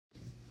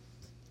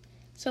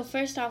So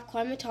first off,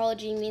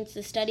 climatology means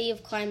the study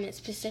of climate,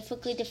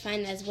 specifically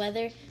defined as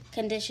weather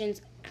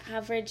conditions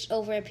averaged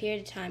over a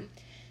period of time.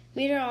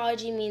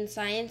 Meteorology means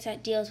science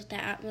that deals with the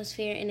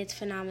atmosphere and its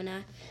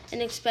phenomena,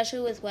 and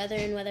especially with weather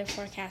and weather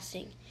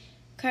forecasting.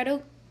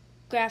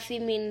 Cartography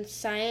means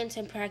science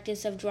and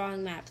practice of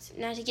drawing maps.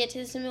 Now to get to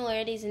the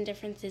similarities and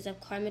differences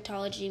of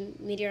climatology,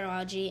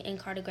 meteorology, and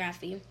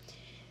cartography.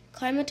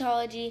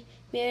 Climatology,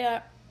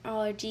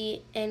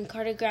 meteorology, and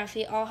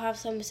cartography all have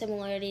some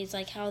similarities,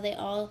 like how they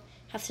all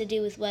have to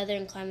do with weather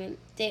and climate.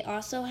 They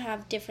also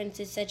have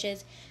differences, such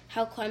as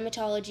how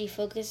climatology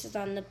focuses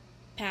on the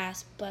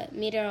past, but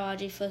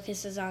meteorology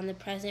focuses on the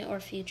present or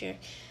future.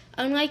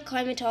 Unlike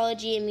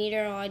climatology and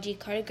meteorology,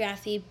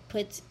 cartography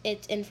puts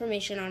its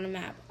information on a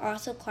map.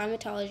 Also,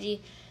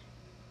 climatology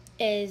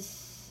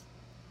is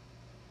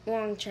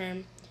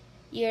long-term,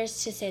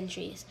 years to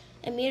centuries,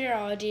 and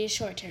meteorology is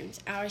short-term,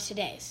 hours to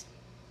days.